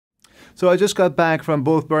So I just got back from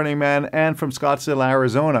both Burning Man and from Scottsdale,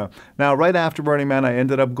 Arizona. Now, right after Burning Man, I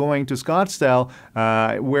ended up going to Scottsdale,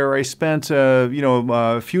 where I spent,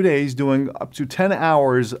 a few days doing up to 10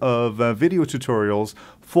 hours of video tutorials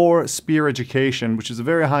for Spear Education, which is a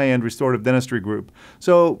very high-end restorative dentistry group.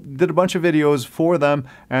 So did a bunch of videos for them,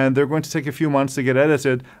 and they're going to take a few months to get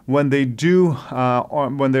edited. When they do,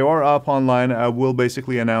 when they are up online, we'll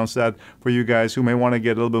basically announce that for you guys who may want to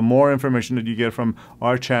get a little bit more information that you get from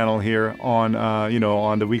our channel here on,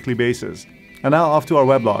 on the weekly basis. And now off to our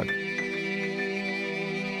weblog.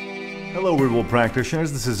 Hello Wearable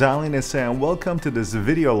practitioners, this is Ali Nissa and welcome to this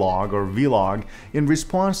video log or vlog in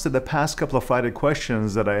response to the past couple of Friday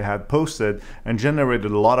questions that I had posted and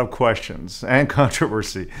generated a lot of questions and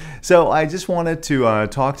controversy. So I just wanted to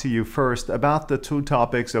talk to you first about the two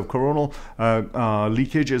topics of coronal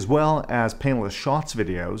leakage as well as painless shots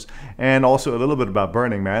videos, and also a little bit about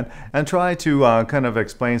Burning Man, and try to kind of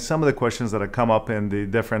explain some of the questions that have come up in the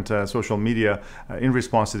different social media in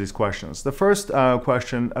response to these questions. The first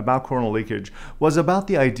question about coronal leakage was about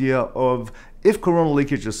the idea of, if coronal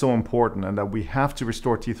leakage is so important and that we have to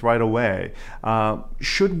restore teeth right away,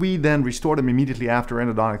 should we then restore them immediately after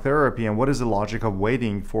endodontic therapy, and what is the logic of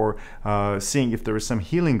waiting for seeing if there is some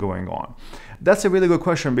healing going on? That's a really good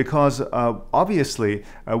question because obviously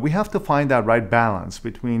we have to find that right balance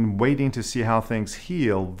between waiting to see how things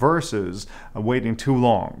heal versus waiting too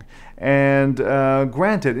long. And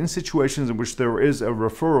granted, in situations in which there is a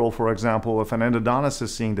referral, for example, if an endodontist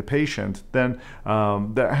is seeing the patient, then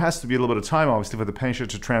there has to be a little bit of time, obviously, for the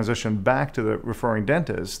patient to transition back to the referring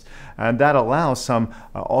dentist. And that allows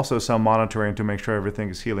also some monitoring to make sure everything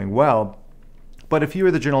is healing well. But if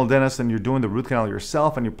you're the general dentist and you're doing the root canal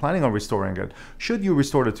yourself and you're planning on restoring it, should you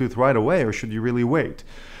restore the tooth right away or should you really wait?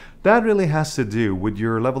 That really has to do with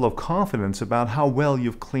your level of confidence about how well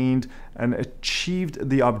you've cleaned and achieved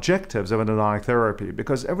the objectives of endodontic therapy.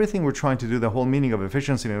 Because everything we're trying to do, the whole meaning of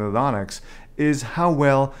efficiency in endodontics, is how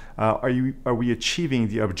well are we achieving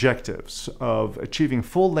the objectives of achieving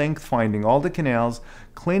full length, finding all the canals,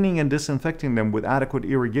 cleaning and disinfecting them with adequate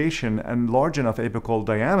irrigation and large enough apical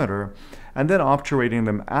diameter, and then obturating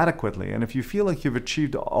them adequately. And if you feel like you've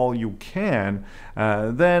achieved all you can,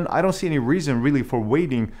 then I don't see any reason really for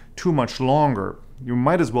waiting too much longer. You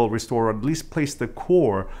might as well restore, or at least place the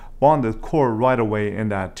core, bonded core right away in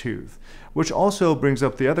that tooth. Which also brings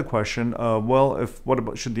up the other question of, well, what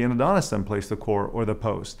about, should the endodontist then place the core or the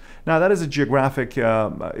post? Now that is a geographic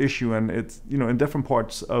issue, and it's, in different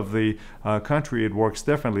parts of the country it works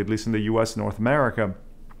differently, at least in the US and North America,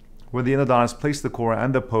 where the endodontist place the core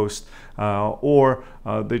and the post, or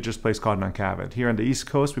they just place codon cavit. Here on the East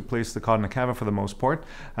Coast, we place the codon cavit for the most part.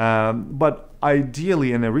 But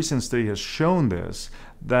ideally, and a recent study has shown this,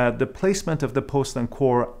 that the placement of the post and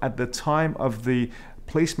core at the time of the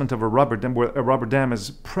placement of a rubber dam, where a rubber dam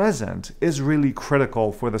is present, is really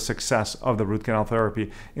critical for the success of the root canal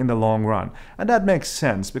therapy in the long run. And that makes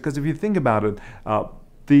sense because if you think about it,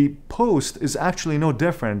 the post is actually no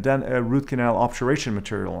different than a root canal obturation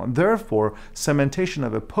material, and therefore cementation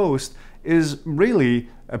of a post is really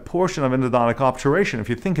a portion of endodontic obturation if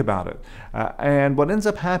you think about it. And what ends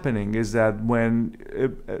up happening is that when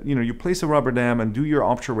you place a rubber dam and do your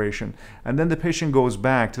obturation, and then the patient goes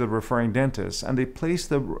back to the referring dentist and they place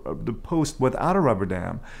the post without a rubber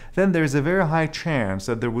dam, then there's a very high chance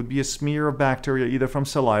that there would be a smear of bacteria either from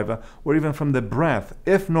saliva or even from the breath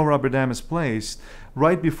if no rubber dam is placed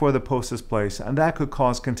right before the post is placed, and that could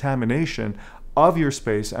cause contamination of your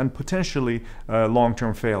space and potentially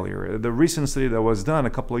long-term failure. The recent study that was done a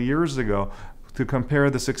couple of years ago to compare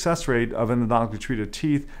the success rate of endodontically treated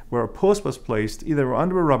teeth where a post was placed either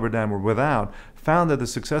under a rubber dam or without, found that the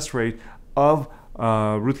success rate of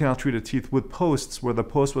root canal treated teeth with posts where the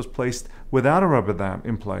post was placed without a rubber dam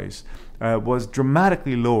in place was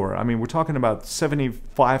dramatically lower. I mean, we're talking about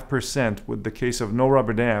 75% with the case of no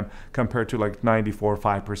rubber dam compared to like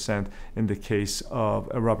 94.5% in the case of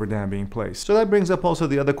a rubber dam being placed. So that brings up also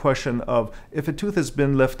the other question of, if a tooth has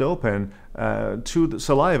been left open to the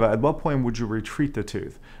saliva, at what point would you retreat the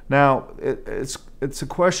tooth? Now, it's a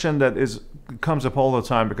question that comes up all the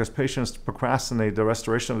time because patients procrastinate the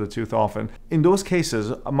restoration of the tooth often. In those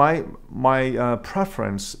cases, my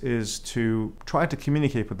preference is to try to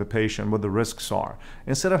communicate with the patient what the risks are.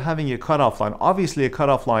 Instead of having a cutoff line, obviously a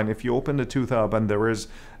cutoff line, if you open the tooth up and there is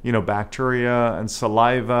bacteria and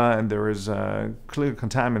saliva and there is clear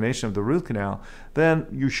contamination of the root canal, then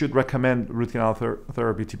you should recommend root canal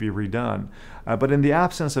therapy to be redone. But in the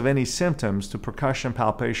absence of any symptoms, to percussion,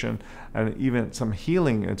 palpation, and even some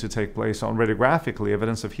healing to take place on radiographically,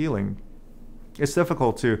 evidence of healing, it's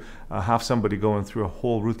difficult to have somebody going through a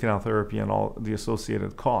whole root canal therapy and all the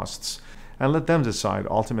associated costs, and let them decide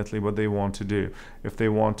ultimately what they want to do. If they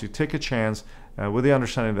want to take a chance with the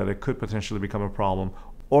understanding that it could potentially become a problem,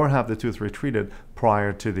 or have the tooth retreated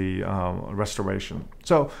prior to the restoration.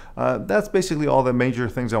 So that's basically all the major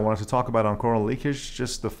things I wanted to talk about on coronal leakage,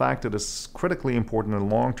 just the fact that it's critically important in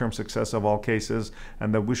the long-term success of all cases,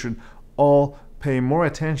 and that we should all pay more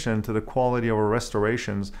attention to the quality of our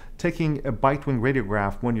restorations. Taking a bite wing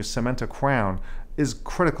radiograph when you cement a crown is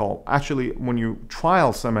critical. Actually, when you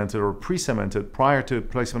trial cement it or pre-cement it prior to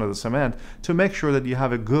placement of the cement, to make sure that you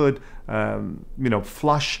have a good,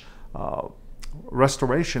 flush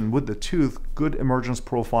restoration with the tooth, good emergence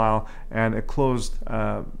profile, and a closed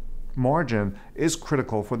margin is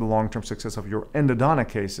critical for the long-term success of your endodontic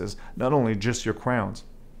cases, not only just your crowns.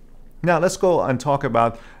 Now let's go and talk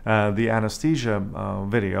about the anesthesia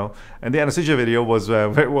video. And the anesthesia video was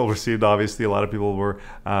very well received. Obviously, a lot of people were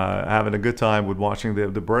having a good time with watching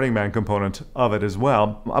the Burning Man component of it as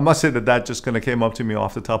well. I must say that just kind of came up to me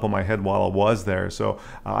off the top of my head while I was there. So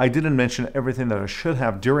I didn't mention everything that I should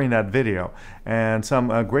have during that video. And some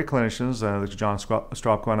great clinicians, like John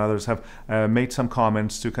Stropko and others, have made some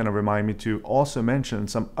comments to kind of remind me to also mention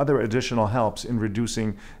some other additional helps in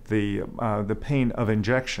reducing the pain of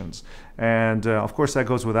injections. And of course, that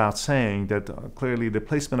goes without saying that clearly the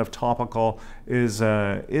placement of topical is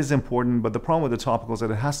important, but the problem with the topical is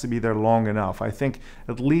that it has to be there long enough. I think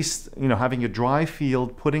at least having a dry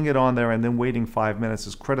field, putting it on there, and then waiting 5 minutes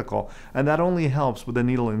is critical, and that only helps with the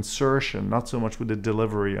needle insertion, not so much with the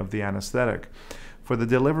delivery of the anesthetic. For the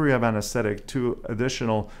delivery of anesthetic, two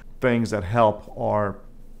additional things that help are: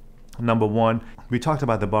 number one, we talked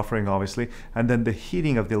about the buffering, obviously, and then the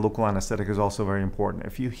heating of the local anesthetic is also very important.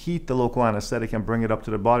 If you heat the local anesthetic and bring it up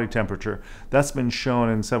to the body temperature, that's been shown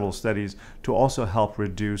in several studies to also help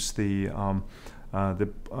reduce the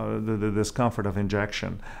discomfort of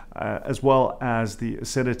injection, as well as the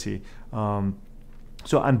acidity.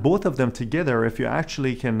 And both of them together, if you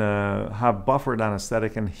actually can have buffered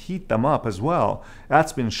anesthetic and heat them up as well,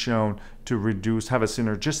 that's been shown to have a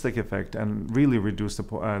synergistic effect and really reduce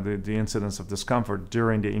the incidence of discomfort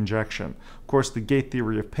during the injection. Of course, the gate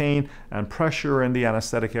theory of pain and pressure in the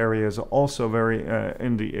anesthetic area is also very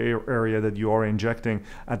in the area that you are injecting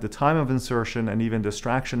at the time of insertion, and even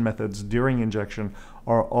distraction methods during injection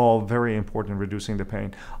are all very important in reducing the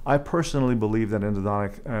pain. I personally believe that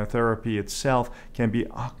endodontic therapy itself can be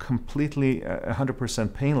completely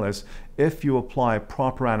 100% painless if you apply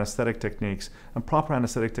proper anesthetic techniques. And proper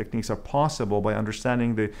anesthetic techniques are possible by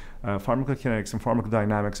understanding the pharmacokinetics and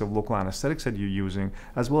pharmacodynamics of local anesthetics that you're using,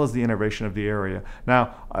 as well as the innervation of the area.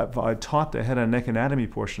 Now, I taught the head and neck anatomy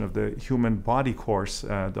portion of the human body course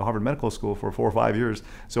at the Harvard Medical School for 4 or 5 years.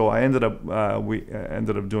 So I we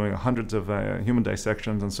ended up doing hundreds of human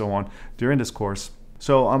dissections and so on during this course.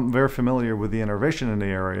 So I'm very familiar with the innervation in the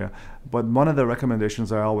area, but one of the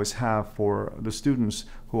recommendations I always have for the students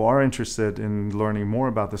who are interested in learning more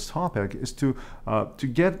about this topic is to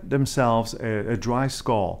get themselves a dry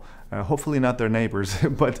skull. Hopefully not their neighbors,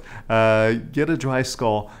 but get a dry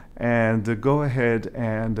skull and go ahead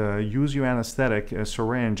and use your anesthetic, a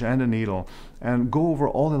syringe and a needle, and go over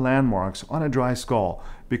all the landmarks on a dry skull,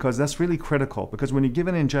 because that's really critical. Because when you give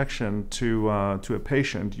an injection to a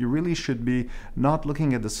patient, you really should be not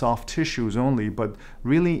looking at the soft tissues only, but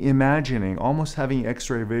really imagining, almost having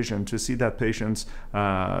X-ray vision to see that patient's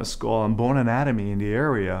skull and bone anatomy in the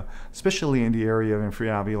area, especially in the area of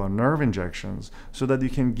infraalveolar nerve injections, so that you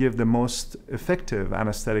can give the most effective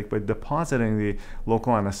anesthetic by depositing the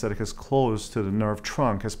local anesthetic as close to the nerve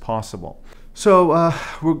trunk as possible. So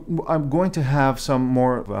I'm going to have some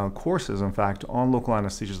more courses, in fact, on local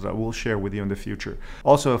anesthesia that I will share with you in the future.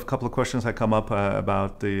 Also, a couple of questions that come up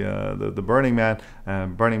about the Burning Man.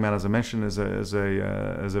 Burning Man, as I mentioned, is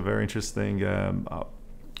a very interesting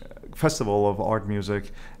festival of art,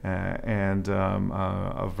 music, and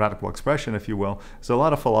of radical expression, if you will. There's a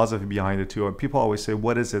lot of philosophy behind it too. People always say,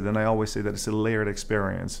 what is it? And I always say that it's a layered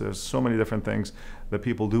experience. There's so many different things that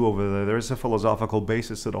people do over there. There's a philosophical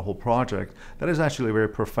basis to the whole project that is actually very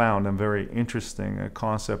profound and very interesting, a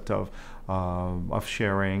concept of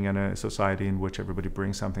sharing in a society in which everybody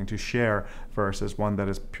brings something to share, versus one that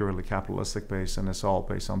is purely capitalistic based and it's all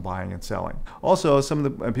based on buying and selling. Also, some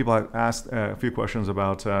of the people have asked a few questions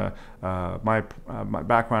about my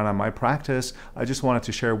background and my practice. I just wanted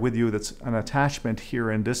to share with you that's an attachment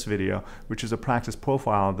here in this video, which is a practice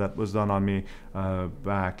profile that was done on me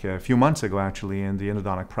back a few months ago, actually, in the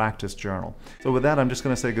Endodontic Practice Journal. So with that, I'm just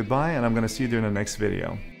going to say goodbye, and I'm going to see you in the next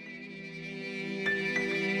video.